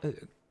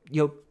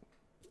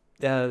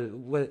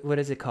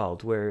is it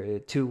called? Where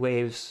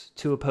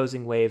two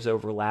opposing waves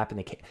overlap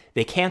and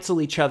they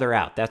cancel each other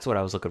out. That's what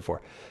I was looking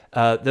for.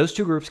 Those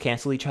two groups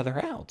cancel each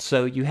other out.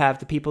 So you have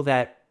the people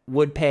that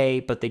would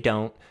pay, but they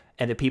don't,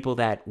 and the people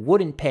that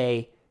wouldn't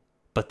pay,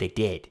 but they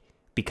did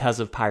because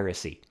of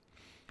piracy.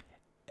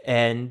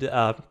 And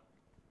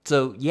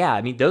so, yeah,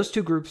 I mean, those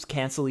two groups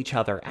cancel each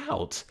other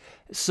out.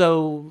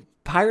 So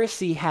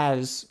piracy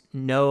has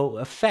no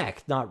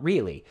effect, not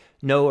really.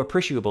 No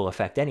appreciable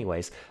effect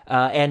anyways.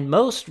 And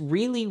most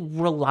really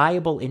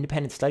reliable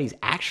independent studies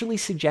actually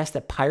suggest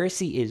that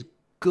piracy is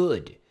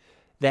good,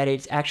 that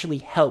it actually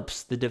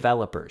helps the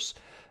developers.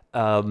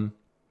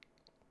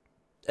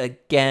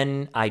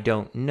 Again, I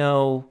don't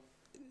know.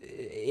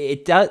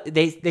 It does.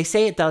 They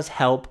say it does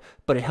help,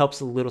 but it helps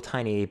a little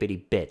tiny bitty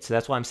bit. So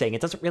that's why I'm saying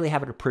it doesn't really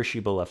have an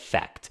appreciable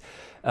effect.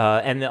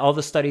 And all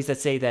the studies that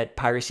say that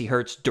piracy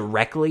hurts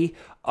directly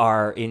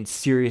are in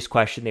serious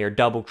question. They are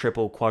double,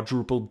 triple,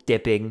 quadruple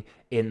dipping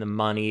in the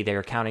money. They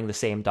are counting the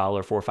same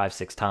dollar 4, 5,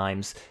 6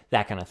 times,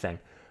 that kind of thing.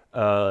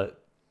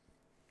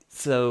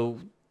 So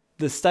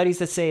the studies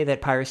that say that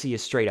piracy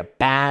is straight up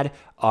bad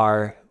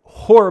are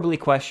horribly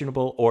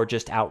questionable or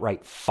just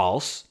outright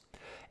false.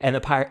 And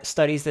the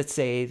studies that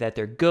say that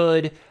they're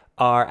good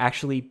are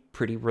actually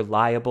pretty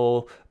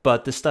reliable,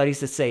 but the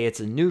studies that say it's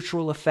a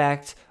neutral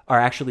effect are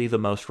actually the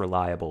most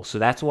reliable. So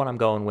that's what I'm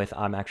going with.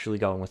 I'm actually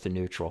going with the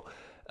neutral.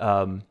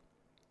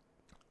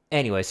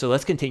 Anyway, so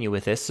let's continue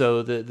with this.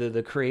 So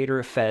the creator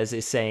of Fez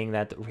is saying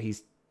that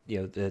he's,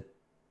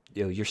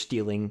 you're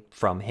stealing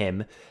from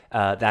him.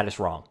 That is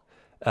wrong.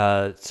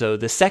 So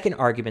the second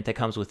argument that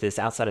comes with this,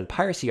 outside of the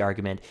piracy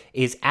argument,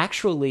 is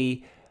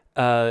actually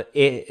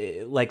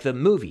like the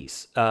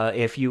movies.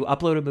 If you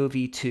upload a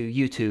movie to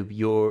YouTube,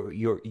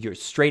 you're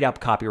straight up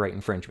copyright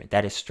infringement.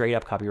 That is straight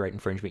up copyright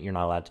infringement. You're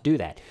not allowed to do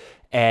that.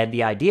 And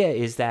the idea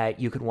is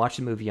that you can watch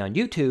the movie on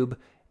YouTube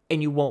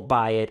and you won't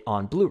buy it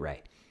on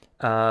Blu-ray.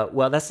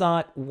 Well, that's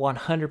not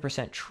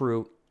 100%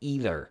 true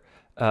either,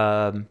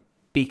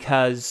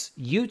 because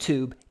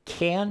YouTube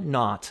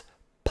cannot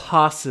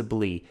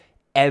possibly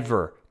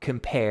ever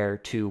compare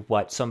to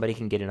what somebody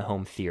can get in a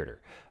home theater.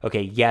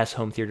 Okay, yes,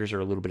 home theaters are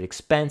a little bit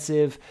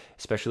expensive,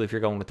 especially if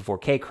you're going with the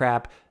 4K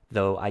crap,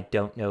 though I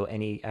don't know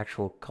any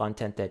actual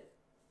content that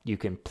you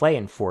can play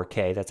in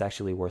 4K that's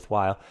actually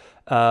worthwhile.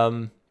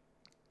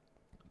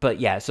 But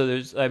yeah,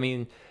 so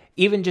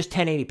even just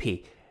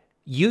 1080p,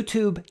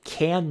 YouTube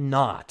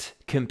cannot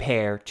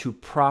compare to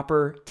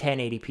proper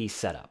 1080p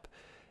setup.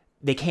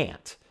 They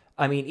can't.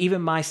 I mean,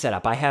 even my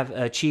setup, I have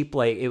a cheap,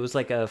 it was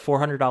like a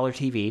 $400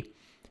 TV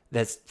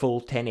that's full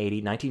 1080,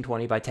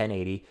 1920 by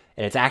 1080,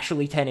 and it's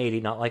actually 1080,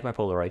 not like my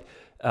Polaroid.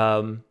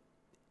 And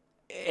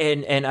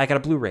I got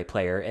a Blu-ray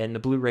player, and the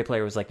Blu-ray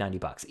player was like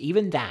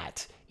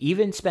 $90.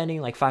 Even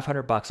spending like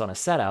 $500 on a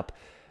setup,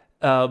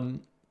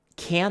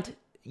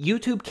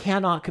 YouTube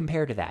cannot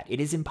compare to that. It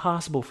is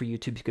impossible for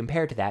YouTube to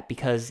compare to that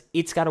because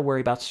it's got to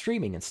worry about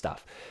streaming and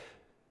stuff.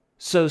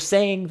 So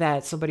saying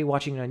that somebody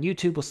watching it on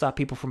YouTube will stop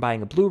people from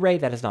buying a Blu-ray,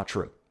 that is not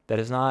true. That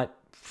is not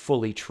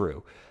fully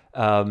true.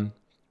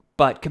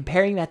 But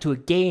comparing that to a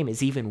game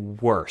is even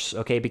worse,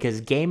 okay?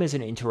 Because game is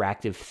an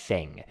interactive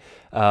thing,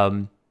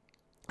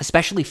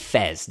 especially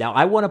Fez. Now,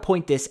 I want to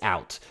point this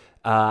out.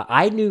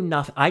 I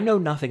know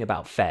nothing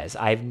about Fez.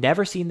 I've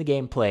never seen the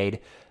game played.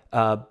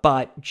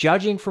 But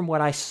judging from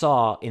what I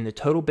saw in the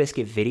Total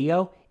Biscuit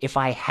video, if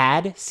I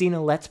had seen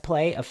a Let's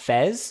Play of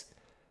Fez,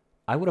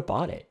 I would have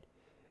bought it.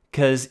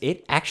 Because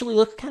it actually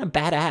looked kind of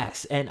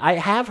badass. And I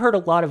have heard a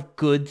lot of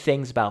good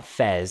things about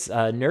Fez.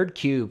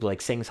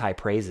 NerdCube sings high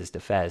praises to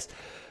Fez.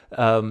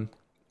 But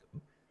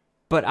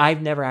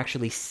I've never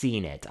actually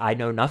seen it. I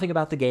know nothing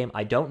about the game.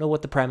 I don't know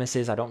what the premise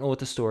is. I don't know what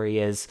the story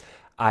is.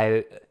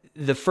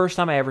 The first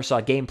time I ever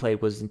saw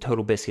gameplay was in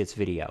Total Biscuit's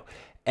video.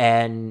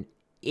 And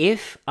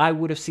if I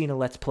would have seen a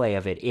Let's Play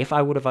of it, if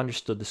I would have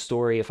understood the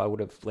story, if I would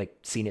have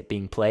seen it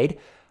being played,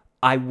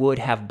 I would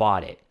have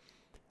bought it.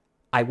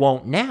 I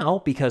won't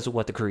now because of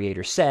what the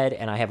creator said,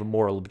 and I have a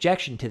moral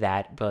objection to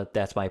that, but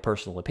that's my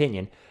personal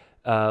opinion.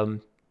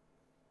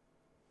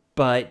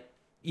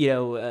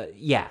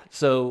 Yeah,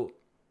 so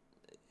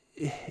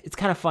it's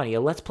kind of funny.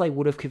 A Let's Play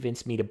would have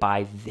convinced me to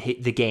buy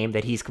the game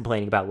that he's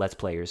complaining about Let's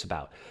Players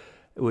about,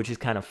 which is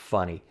kind of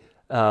funny.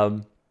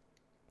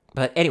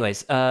 But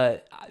anyways,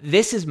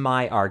 this is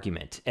my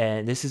argument,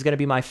 and this is going to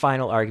be my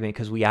final argument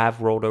because we have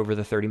rolled over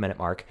the 30-minute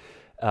mark.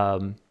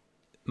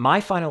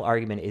 My final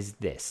argument is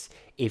this.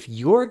 If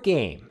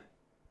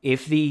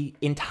the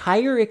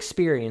entire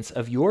experience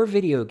of your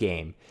video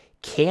game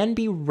can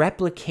be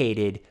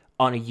replicated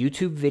on a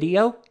YouTube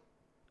video,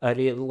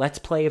 a Let's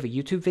Play of a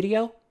YouTube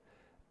video,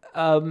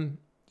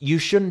 you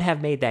shouldn't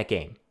have made that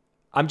game.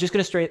 I'm just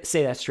going to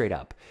say that straight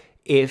up.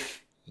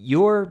 If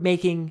you're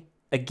making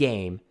a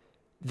game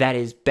that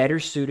is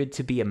better suited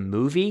to be a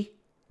movie,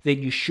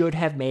 then you should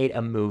have made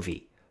a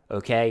movie,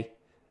 okay?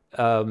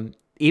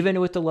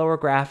 Even with the lower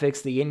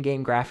graphics, the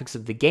in-game graphics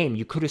of the game,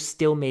 you could have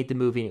still made the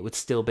movie and it would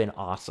still have been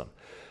awesome.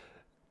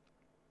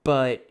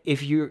 But if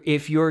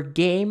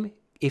the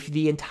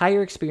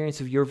entire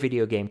experience of your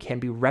video game can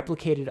be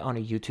replicated on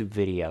a YouTube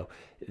video,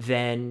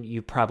 then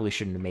you probably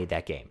shouldn't have made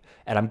that game.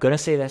 And I'm going to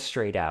say that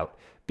straight out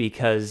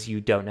because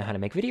you don't know how to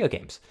make video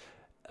games.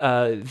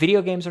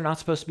 Video games are not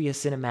supposed to be a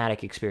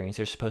cinematic experience.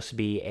 They're supposed to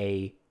be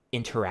a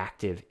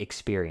interactive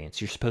experience.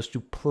 You're supposed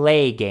to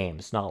play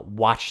games, not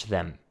watch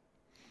them.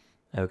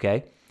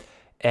 Okay?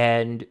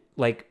 And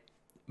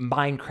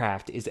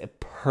Minecraft is a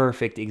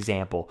perfect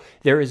example.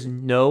 There is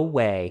no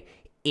way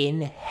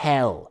in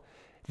hell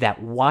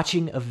that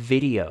watching a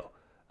video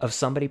of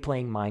somebody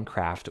playing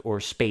Minecraft or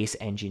Space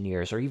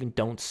Engineers or even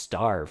Don't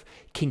Starve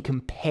can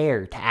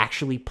compare to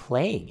actually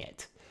playing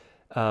it.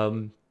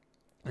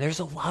 There's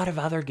a lot of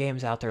other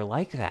games out there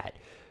like that.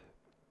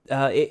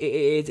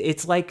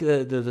 It's like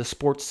the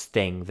sports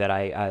thing that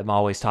I'm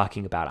always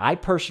talking about. I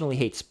personally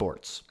hate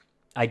sports.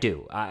 I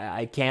do.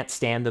 I can't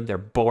stand them. They're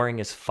boring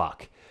as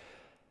fuck.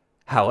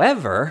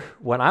 However,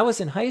 when I was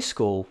in high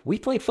school, we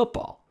played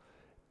football.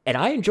 And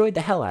I enjoyed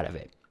the hell out of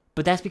it.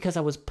 But that's because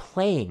I was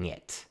playing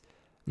it,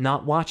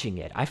 not watching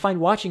it. I find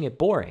watching it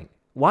boring.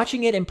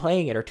 Watching it and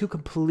playing it are two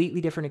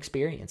completely different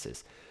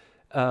experiences.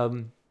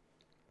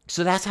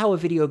 So that's how a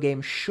video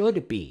game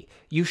should be.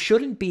 You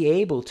shouldn't be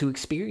able to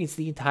experience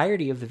the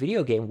entirety of the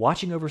video game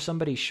watching over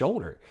somebody's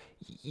shoulder.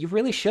 You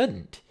really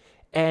shouldn't.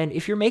 And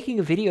if you're making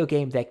a video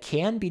game that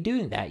can be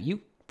doing that,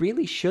 you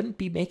really shouldn't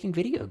be making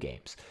video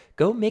games.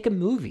 Go make a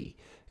movie.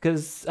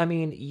 Because, I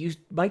mean, you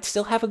might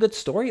still have a good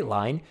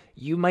storyline.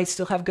 You might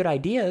still have good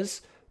ideas.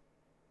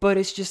 But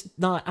it's just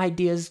not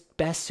ideas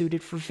best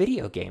suited for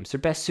video games. They're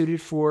best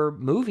suited for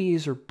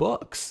movies or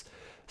books.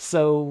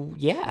 So,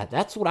 yeah,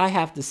 that's what I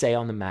have to say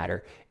on the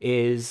matter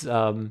is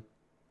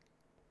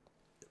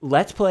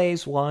Let's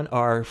Plays, one,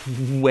 are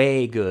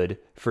way good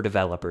for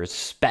developers,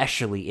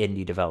 especially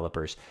indie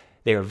developers.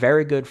 They are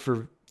very good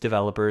for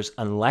developers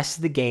unless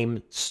the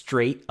game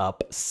straight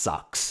up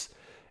sucks.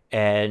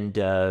 And,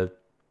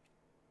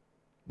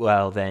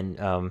 well,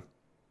 then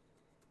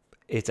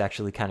it's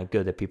actually kind of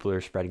good that people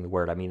are spreading the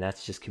word. I mean,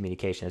 that's just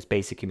communication. That's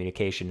basic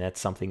communication. That's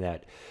something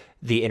that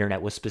the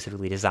internet was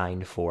specifically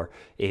designed for,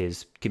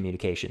 is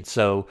communication.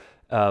 So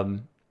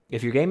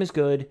if your game is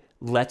good,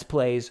 Let's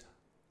Plays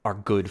are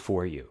good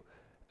for you.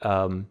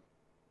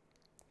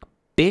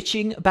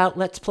 Bitching about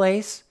Let's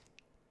Plays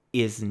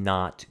is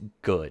not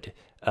good.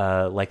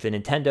 Like the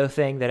Nintendo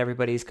thing that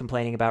everybody's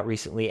complaining about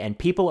recently, and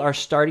people are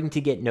starting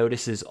to get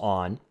notices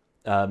on.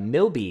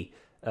 Milby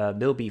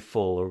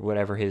Full, or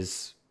whatever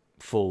his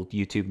full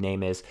YouTube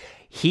name is,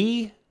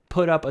 he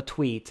put up a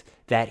tweet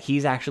that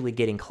he's actually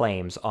getting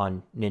claims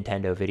on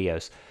Nintendo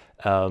videos,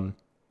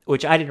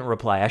 which I didn't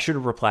reply. I should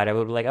have replied. I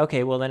would be like,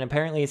 okay, well then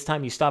apparently it's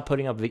time you stop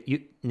putting up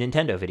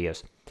Nintendo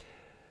videos.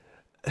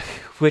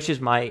 Which is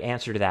my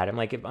answer to that. I'm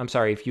like, I'm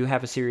sorry, if you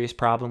have a serious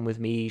problem with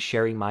me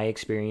sharing my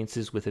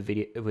experiences with a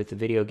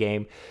video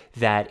game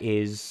that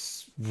is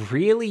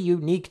really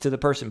unique to the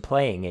person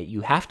playing it,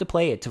 you have to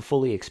play it to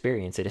fully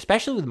experience it,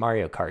 especially with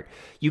Mario Kart.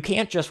 You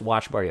can't just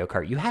watch Mario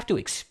Kart. You have to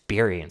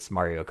experience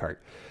Mario Kart.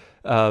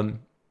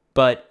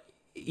 But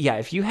yeah,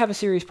 if you have a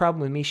serious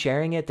problem with me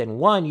sharing it, then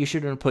one, you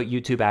shouldn't put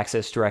YouTube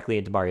access directly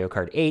into Mario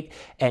Kart 8,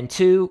 and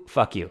two,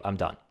 fuck you, I'm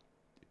done.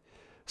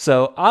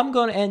 So I'm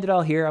going to end it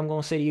all here. I'm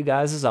going to say to you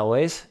guys, as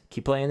always,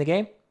 keep playing the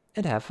game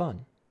and have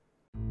fun.